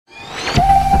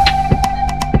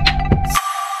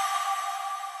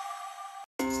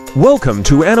Welcome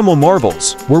to Animal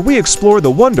Marvels, where we explore the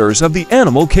wonders of the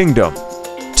animal kingdom.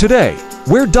 Today,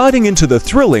 we're diving into the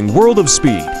thrilling world of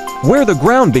speed, where the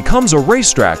ground becomes a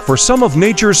racetrack for some of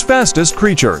nature's fastest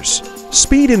creatures.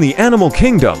 Speed in the animal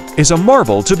kingdom is a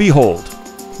marvel to behold.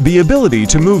 The ability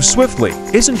to move swiftly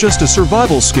isn't just a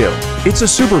survival skill, it's a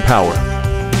superpower.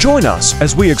 Join us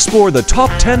as we explore the top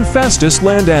 10 fastest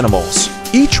land animals,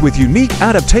 each with unique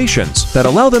adaptations that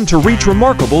allow them to reach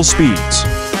remarkable speeds.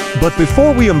 But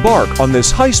before we embark on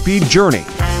this high-speed journey,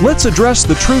 let's address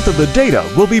the truth of the data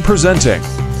we'll be presenting.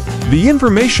 The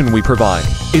information we provide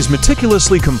is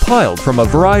meticulously compiled from a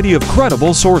variety of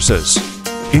credible sources,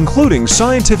 including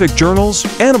scientific journals,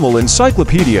 animal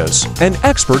encyclopedias, and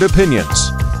expert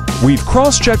opinions. We've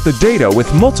cross-checked the data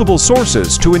with multiple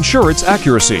sources to ensure its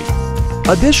accuracy.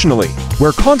 Additionally,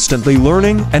 we're constantly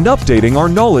learning and updating our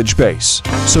knowledge base,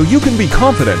 so you can be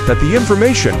confident that the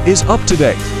information is up to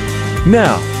date.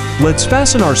 Now, let's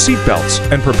fasten our seatbelts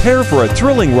and prepare for a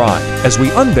thrilling ride as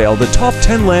we unveil the top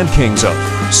 10 land kings of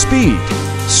speed.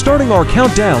 Starting our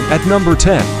countdown at number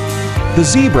 10, the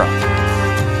zebra.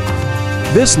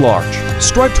 This large,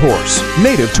 striped horse,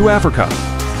 native to Africa,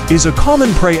 is a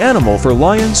common prey animal for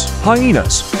lions,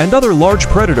 hyenas, and other large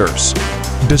predators.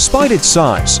 Despite its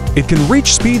size, it can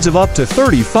reach speeds of up to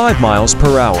 35 miles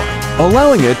per hour,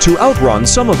 allowing it to outrun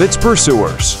some of its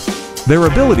pursuers. Their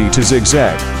ability to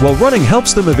zigzag while running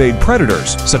helps them evade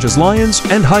predators such as lions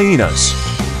and hyenas.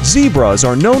 Zebras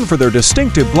are known for their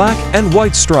distinctive black and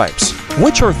white stripes,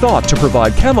 which are thought to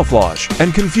provide camouflage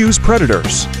and confuse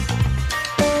predators.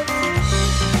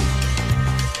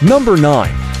 Number 9.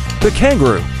 The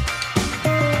kangaroo.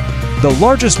 The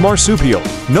largest marsupial,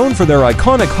 known for their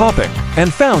iconic hopping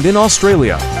and found in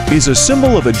Australia, is a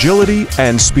symbol of agility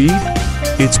and speed.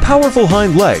 Its powerful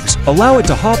hind legs allow it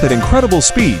to hop at incredible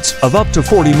speeds of up to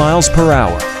 40 miles per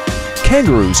hour.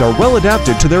 Kangaroos are well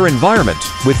adapted to their environment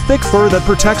with thick fur that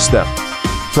protects them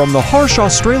from the harsh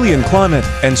Australian climate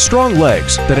and strong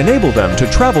legs that enable them to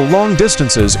travel long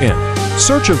distances in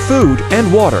search of food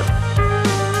and water.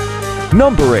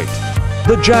 Number 8.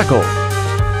 The jackal.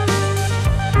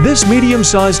 This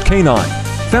medium-sized canine,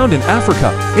 found in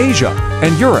Africa, Asia,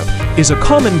 and Europe, is a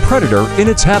common predator in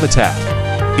its habitat.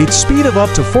 Its speed of up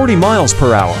to 40 miles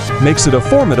per hour makes it a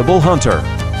formidable hunter.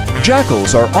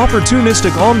 Jackals are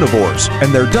opportunistic omnivores,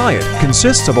 and their diet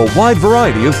consists of a wide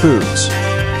variety of foods,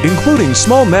 including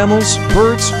small mammals,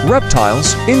 birds,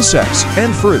 reptiles, insects,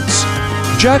 and fruits.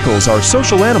 Jackals are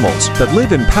social animals that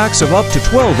live in packs of up to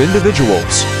 12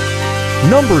 individuals.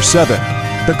 Number 7.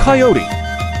 The coyote.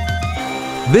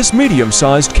 This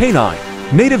medium-sized canine,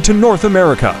 native to North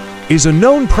America, is a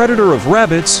known predator of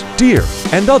rabbits, deer,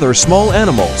 and other small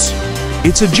animals.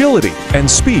 Its agility and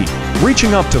speed,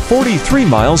 reaching up to 43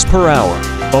 miles per hour,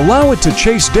 allow it to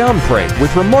chase down prey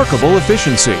with remarkable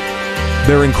efficiency.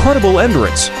 Their incredible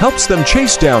endurance helps them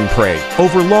chase down prey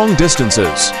over long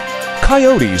distances.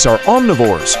 Coyotes are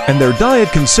omnivores, and their diet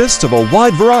consists of a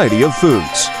wide variety of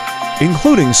foods,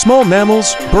 including small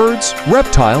mammals, birds,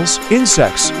 reptiles,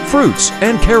 insects, fruits,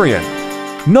 and carrion.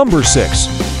 Number 6.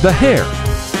 The hare.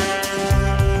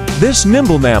 This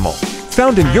nimble mammal,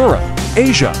 found in Europe,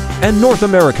 Asia, and North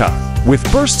America,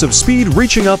 with bursts of speed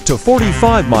reaching up to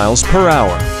 45 miles per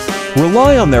hour,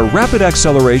 rely on their rapid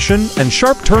acceleration and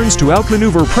sharp turns to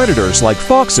outmaneuver predators like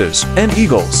foxes and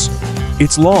eagles.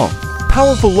 Its long,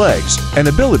 powerful legs and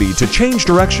ability to change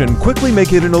direction quickly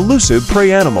make it an elusive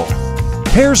prey animal.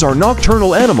 Hares are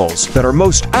nocturnal animals that are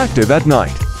most active at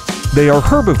night. They are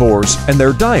herbivores, and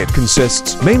their diet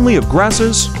consists mainly of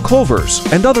grasses, clovers,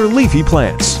 and other leafy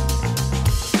plants.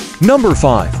 Number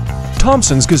 5.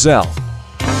 Thompson's gazelle.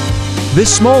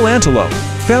 This small antelope,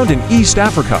 found in East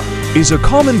Africa, is a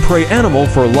common prey animal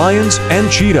for lions and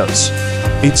cheetahs.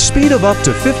 Its speed of up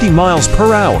to 50 miles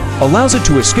per hour allows it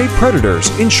to escape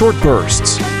predators in short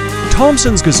bursts.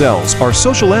 Thompson's gazelles are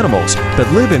social animals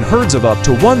that live in herds of up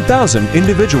to 1,000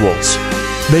 individuals.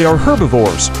 They are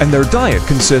herbivores, and their diet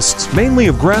consists mainly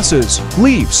of grasses,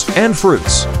 leaves, and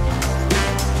fruits.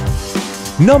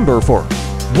 Number 4.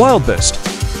 Wildebeest.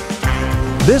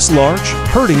 This large,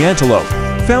 herding antelope,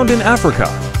 found in Africa,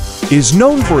 is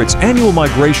known for its annual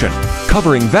migration,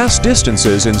 covering vast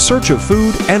distances in search of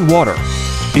food and water.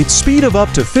 Its speed of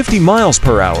up to 50 miles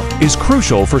per hour is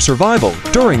crucial for survival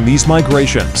during these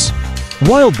migrations.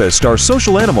 Wildebeest are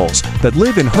social animals that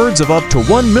live in herds of up to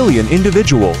 1 million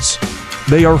individuals.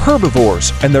 They are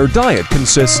herbivores, and their diet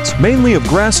consists mainly of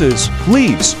grasses,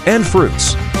 leaves, and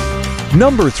fruits.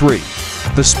 Number 3.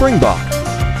 The springbok.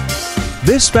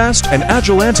 This fast and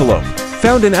agile antelope,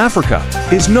 found in Africa,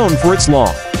 is known for its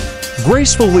long,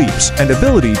 graceful leaps and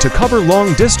ability to cover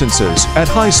long distances at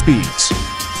high speeds.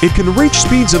 It can reach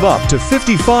speeds of up to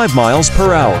 55 miles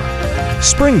per hour.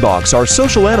 Springboks are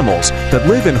social animals that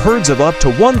live in herds of up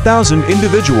to 1,000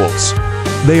 individuals.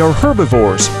 They are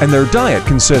herbivores, and their diet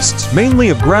consists mainly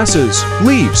of grasses,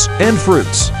 leaves, and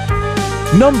fruits.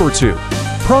 Number 2.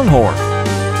 Pronghorn.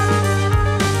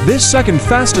 This second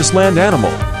fastest land animal,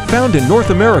 found in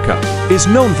North America, is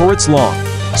known for its long,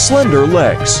 slender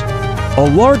legs,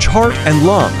 a large heart and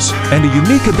lungs, and a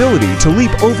unique ability to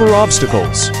leap over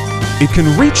obstacles. It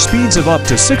can reach speeds of up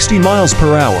to 60 miles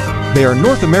per hour. They are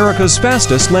North America's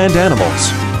fastest land animals.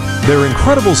 Their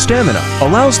incredible stamina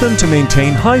allows them to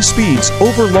maintain high speeds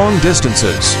over long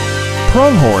distances.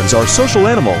 Pronghorns are social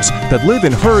animals that live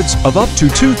in herds of up to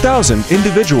 2,000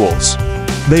 individuals.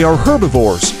 They are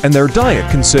herbivores, and their diet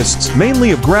consists mainly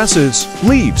of grasses,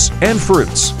 leaves, and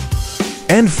fruits.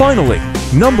 And finally,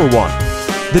 number 1.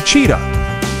 The cheetah.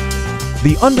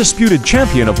 The undisputed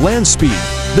champion of land speed,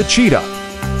 the cheetah,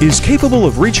 is capable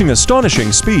of reaching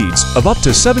astonishing speeds of up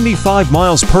to 75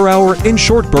 miles per hour in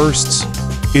short bursts.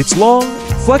 Its long,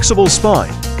 flexible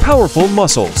spine, powerful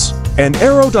muscles, and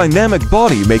aerodynamic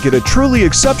body make it a truly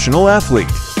exceptional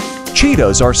athlete.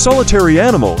 Cheetahs are solitary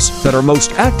animals that are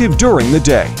most active during the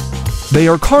day. They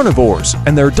are carnivores,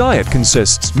 and their diet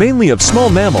consists mainly of small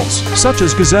mammals such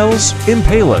as gazelles,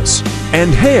 impalas,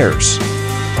 and hares.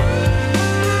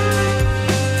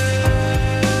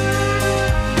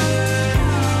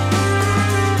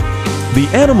 The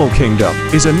animal kingdom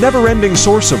is a never-ending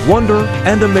source of wonder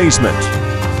and amazement.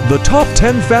 The top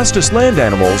 10 fastest land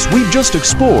animals we've just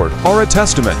explored are a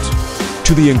testament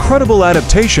to the incredible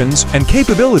adaptations and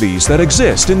capabilities that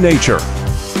exist in nature.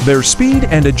 Their speed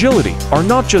and agility are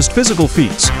not just physical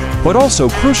feats, but also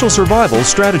crucial survival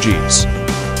strategies,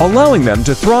 allowing them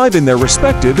to thrive in their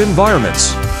respective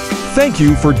environments. Thank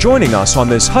you for joining us on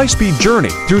this high-speed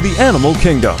journey through the animal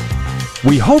kingdom.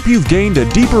 We hope you've gained a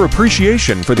deeper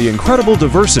appreciation for the incredible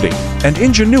diversity and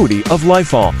ingenuity of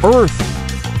life on Earth.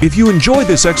 If you enjoyed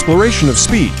this exploration of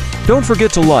speed, don't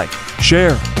forget to like,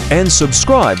 share, and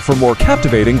subscribe for more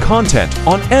captivating content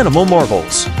on Animal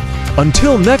Marvels.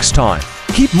 Until next time,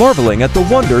 keep marveling at the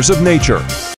wonders of nature.